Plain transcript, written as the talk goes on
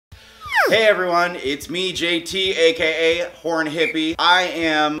Hey everyone, it's me JT aka Horn Hippie. I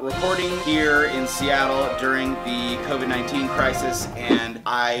am recording here in Seattle during the COVID-19 crisis, and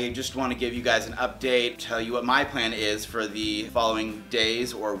I just want to give you guys an update, tell you what my plan is for the following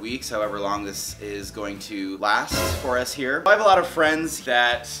days or weeks, however long this is going to last for us here. I have a lot of friends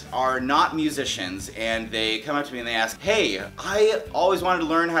that are not musicians, and they come up to me and they ask, hey, I always wanted to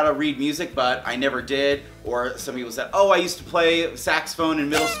learn how to read music, but I never did. Or some people said, oh, I used to play saxophone in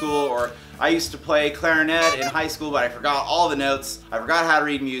middle school, or I used to play clarinet in high school, but I forgot all the notes. I forgot how to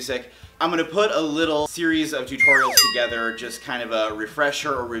read music. I'm gonna put a little series of tutorials together, just kind of a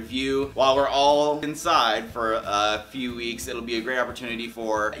refresher or review while we're all inside for a few weeks. It'll be a great opportunity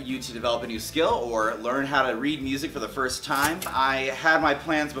for you to develop a new skill or learn how to read music for the first time. I had my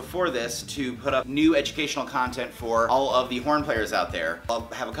plans before this to put up new educational content for all of the horn players out there. I'll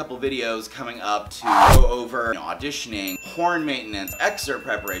have a couple videos coming up to go over auditioning, horn maintenance, excerpt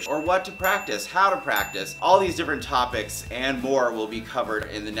preparation, or what to practice, how to practice. All these different topics and more will be covered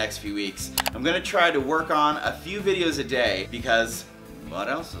in the next few weeks. I'm gonna try to work on a few videos a day because what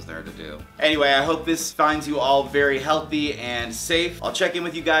else is there to do? Anyway, I hope this finds you all very healthy and safe. I'll check in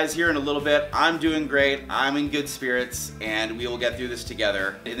with you guys here in a little bit. I'm doing great, I'm in good spirits, and we will get through this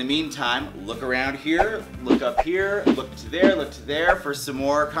together. In the meantime, look around here, look up here, look to there for some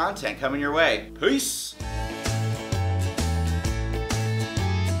more content coming your way. Peace!